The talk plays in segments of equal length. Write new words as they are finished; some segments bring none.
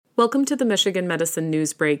Welcome to the Michigan Medicine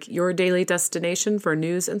News Break, your daily destination for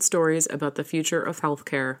news and stories about the future of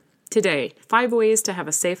healthcare. Today, 5 ways to have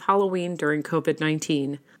a safe Halloween during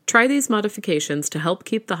COVID-19. Try these modifications to help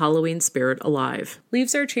keep the Halloween spirit alive.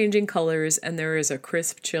 Leaves are changing colors and there is a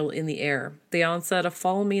crisp chill in the air. The onset of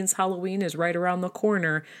fall means Halloween is right around the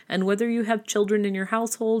corner, and whether you have children in your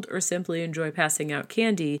household or simply enjoy passing out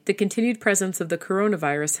candy, the continued presence of the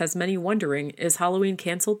coronavirus has many wondering, is Halloween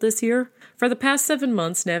canceled this year? For the past 7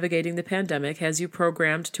 months, navigating the pandemic has you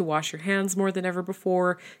programmed to wash your hands more than ever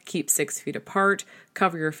before, keep 6 feet apart,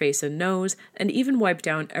 cover your face and nose, and even wipe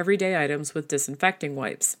down everyday items with disinfecting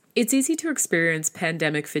wipes. It's easy to experience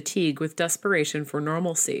pandemic fatigue with desperation for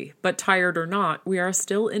normalcy, but tired or not, we are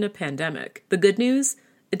still in a pandemic. The good news?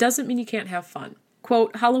 It doesn't mean you can't have fun.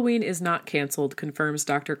 Quote, Halloween is not canceled, confirms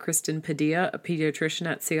Dr. Kristen Padilla, a pediatrician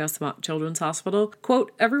at CS Mott Children's Hospital.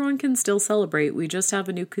 Quote, everyone can still celebrate, we just have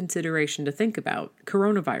a new consideration to think about,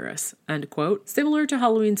 coronavirus, end quote. Similar to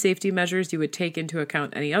Halloween safety measures you would take into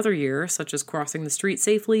account any other year, such as crossing the street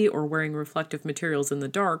safely or wearing reflective materials in the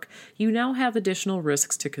dark, you now have additional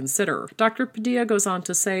risks to consider. Dr. Padilla goes on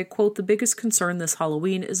to say, quote, the biggest concern this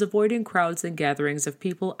Halloween is avoiding crowds and gatherings of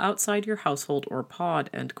people outside your household or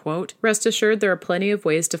pod, end quote. Rest assured, there are plenty of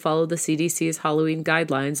ways to follow the CDC's Halloween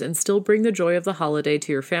guidelines and still bring the joy of the holiday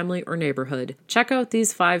to your family or neighborhood. Check out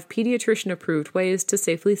these 5 pediatrician-approved ways to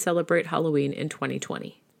safely celebrate Halloween in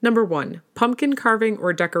 2020. Number 1. Pumpkin carving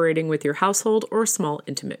or decorating with your household or small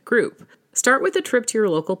intimate group. Start with a trip to your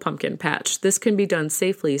local pumpkin patch. This can be done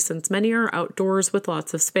safely since many are outdoors with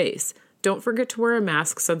lots of space. Don't forget to wear a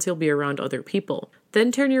mask since you'll be around other people.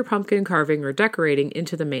 Then turn your pumpkin carving or decorating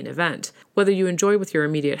into the main event. Whether you enjoy with your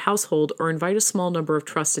immediate household or invite a small number of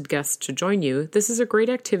trusted guests to join you, this is a great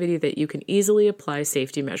activity that you can easily apply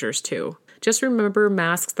safety measures to. Just remember,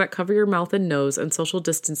 masks that cover your mouth and nose and social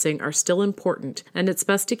distancing are still important, and it's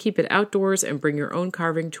best to keep it outdoors and bring your own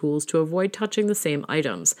carving tools to avoid touching the same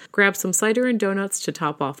items. Grab some cider and donuts to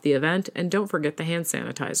top off the event, and don't forget the hand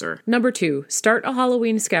sanitizer. Number 2, start a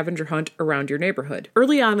Halloween scavenger hunt around your neighborhood.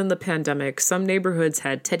 Early on in the pandemic, some neighborhoods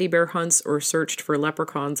had teddy bear hunts or searched for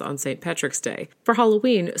leprechauns on St. Patrick's Day. For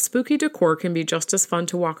Halloween, spooky decor can be just as fun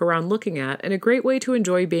to walk around looking at and a great way to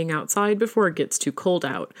enjoy being outside before it gets too cold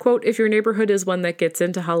out. Quote, if your neighborhood is one that gets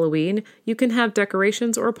into Halloween, you can have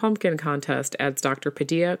decorations or a pumpkin contest, adds Dr.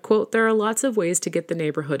 Padilla. Quote, there are lots of ways to get the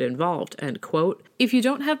neighborhood involved, end quote. If you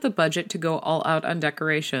don't have the budget to go all out on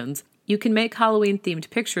decorations, you can make Halloween-themed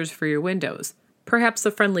pictures for your windows. Perhaps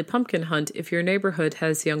a friendly pumpkin hunt if your neighborhood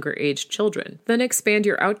has younger-aged children. Then expand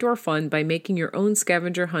your outdoor fun by making your own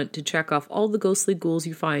scavenger hunt to check off all the ghostly ghouls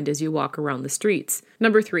you find as you walk around the streets.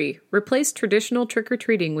 Number 3, replace traditional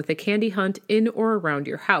trick-or-treating with a candy hunt in or around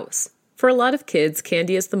your house. For a lot of kids,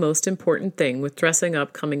 candy is the most important thing, with dressing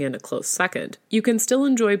up coming in a close second. You can still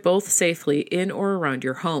enjoy both safely in or around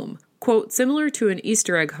your home. Quote, similar to an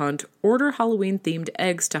Easter egg hunt, order Halloween-themed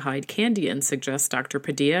eggs to hide candy in, suggests Dr.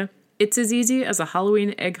 Padilla. It's as easy as a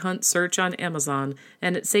Halloween egg hunt search on Amazon,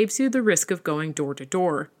 and it saves you the risk of going door to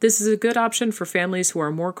door. This is a good option for families who are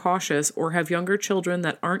more cautious or have younger children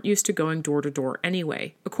that aren't used to going door to door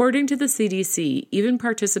anyway. According to the CDC, even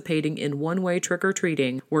participating in one-way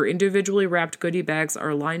trick-or-treating, where individually wrapped goodie bags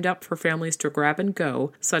are lined up for families to grab and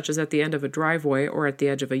go, such as at the end of a driveway or at the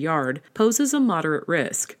edge of a yard, poses a moderate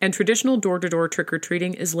risk, and traditional door-to-door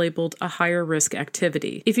trick-or-treating is labeled a higher risk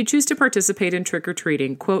activity. If you choose to participate in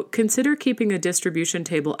trick-or-treating, quote, consider keeping a distribution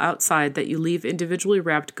table outside that you leave individually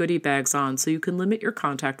wrapped goodie bags on so you can limit your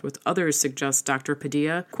contact with others, suggests Dr.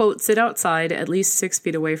 Padilla. Quote, sit outside at least 6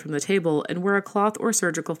 feet away from the table and wear a cloth or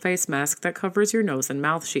surgical face mask that covers your nose and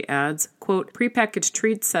mouth, she adds. Quote, prepackaged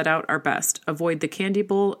treats set out are best. Avoid the candy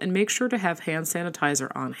bowl and make sure to have hand sanitizer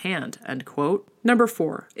on hand, end quote. Number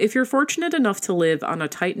 4, if you're fortunate enough to live on a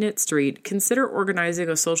tight-knit street, consider organizing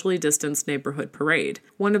a socially distanced neighborhood parade.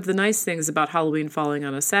 One of the nice things about Halloween falling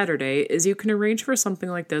on a Saturday is you can arrange for something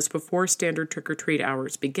like this before standard trick-or-treat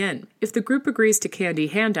hours begin. If the group agrees to candy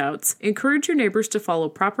handouts, encourage your neighbors to follow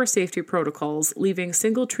proper safety protocols, leaving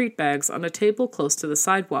single treat bags on a table close to the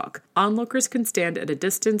sidewalk. Onlookers can stand at a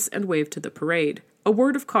distance and wave to the parade. A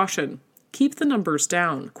word of caution. Keep the numbers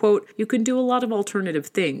down. Quote, you can do a lot of alternative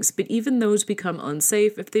things, but even those become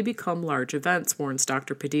unsafe if they become large events, warns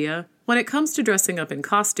Dr. Padilla. When it comes to dressing up in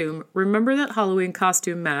costume, remember that Halloween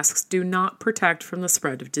costume masks do not protect from the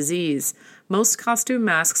spread of disease. Most costume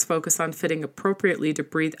masks focus on fitting appropriately to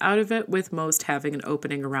breathe out of it, with most having an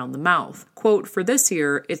opening around the mouth. Quote, for this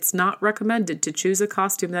year, it's not recommended to choose a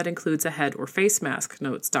costume that includes a head or face mask,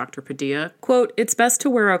 notes Dr. Padilla. Quote, it's best to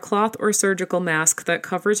wear a cloth or surgical mask that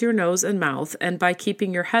covers your nose and mouth, and by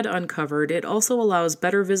keeping your head uncovered, it also allows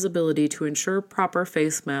better visibility to ensure proper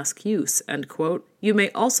face mask use, end quote. You may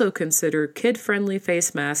also consider kid-friendly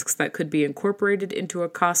face masks that could be incorporated into a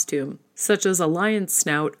costume, such as a lion's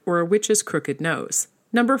snout or a witch's crooked nose.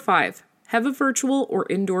 Number 5. Have a virtual or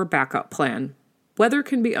indoor backup plan. Weather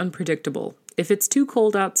can be unpredictable. If it's too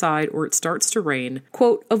cold outside or it starts to rain,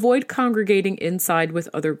 quote, avoid congregating inside with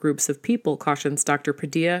other groups of people, cautions Dr.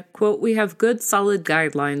 Padilla. Quote, we have good solid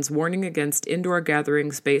guidelines warning against indoor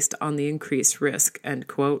gatherings based on the increased risk, end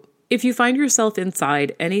quote. If you find yourself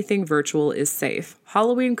inside, anything virtual is safe.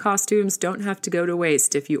 Halloween costumes don't have to go to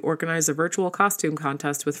waste if you organize a virtual costume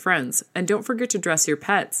contest with friends, and don't forget to dress your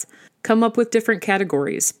pets. Come up with different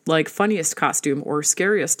categories, like funniest costume or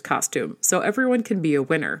scariest costume, so everyone can be a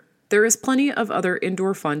winner. There is plenty of other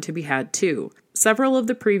indoor fun to be had too. Several of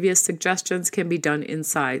the previous suggestions can be done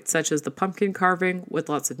inside, such as the pumpkin carving with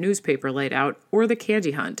lots of newspaper laid out, or the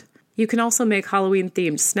candy hunt. You can also make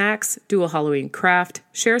Halloween-themed snacks, do a Halloween craft,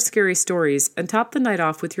 share scary stories, and top the night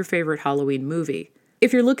off with your favorite Halloween movie.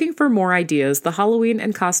 If you're looking for more ideas, the Halloween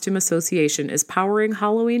and Costume Association is powering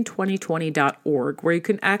Halloween2020.org, where you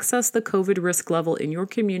can access the COVID risk level in your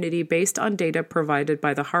community based on data provided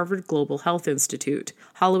by the Harvard Global Health Institute.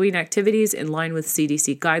 Halloween activities in line with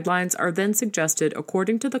CDC guidelines are then suggested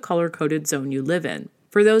according to the color-coded zone you live in.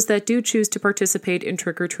 For those that do choose to participate in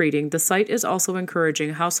trick-or-treating, the site is also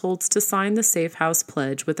encouraging households to sign the Safe House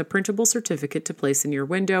Pledge with a printable certificate to place in your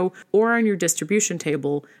window or on your distribution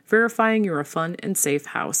table, verifying you're a fun and safe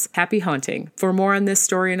house. Happy hunting! For more on this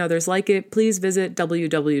story and others like it, please visit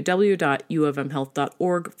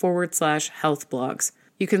www.uofmhealth.org/health blogs.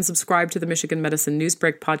 You can subscribe to the Michigan Medicine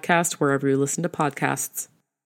Newsbreak podcast wherever you listen to podcasts.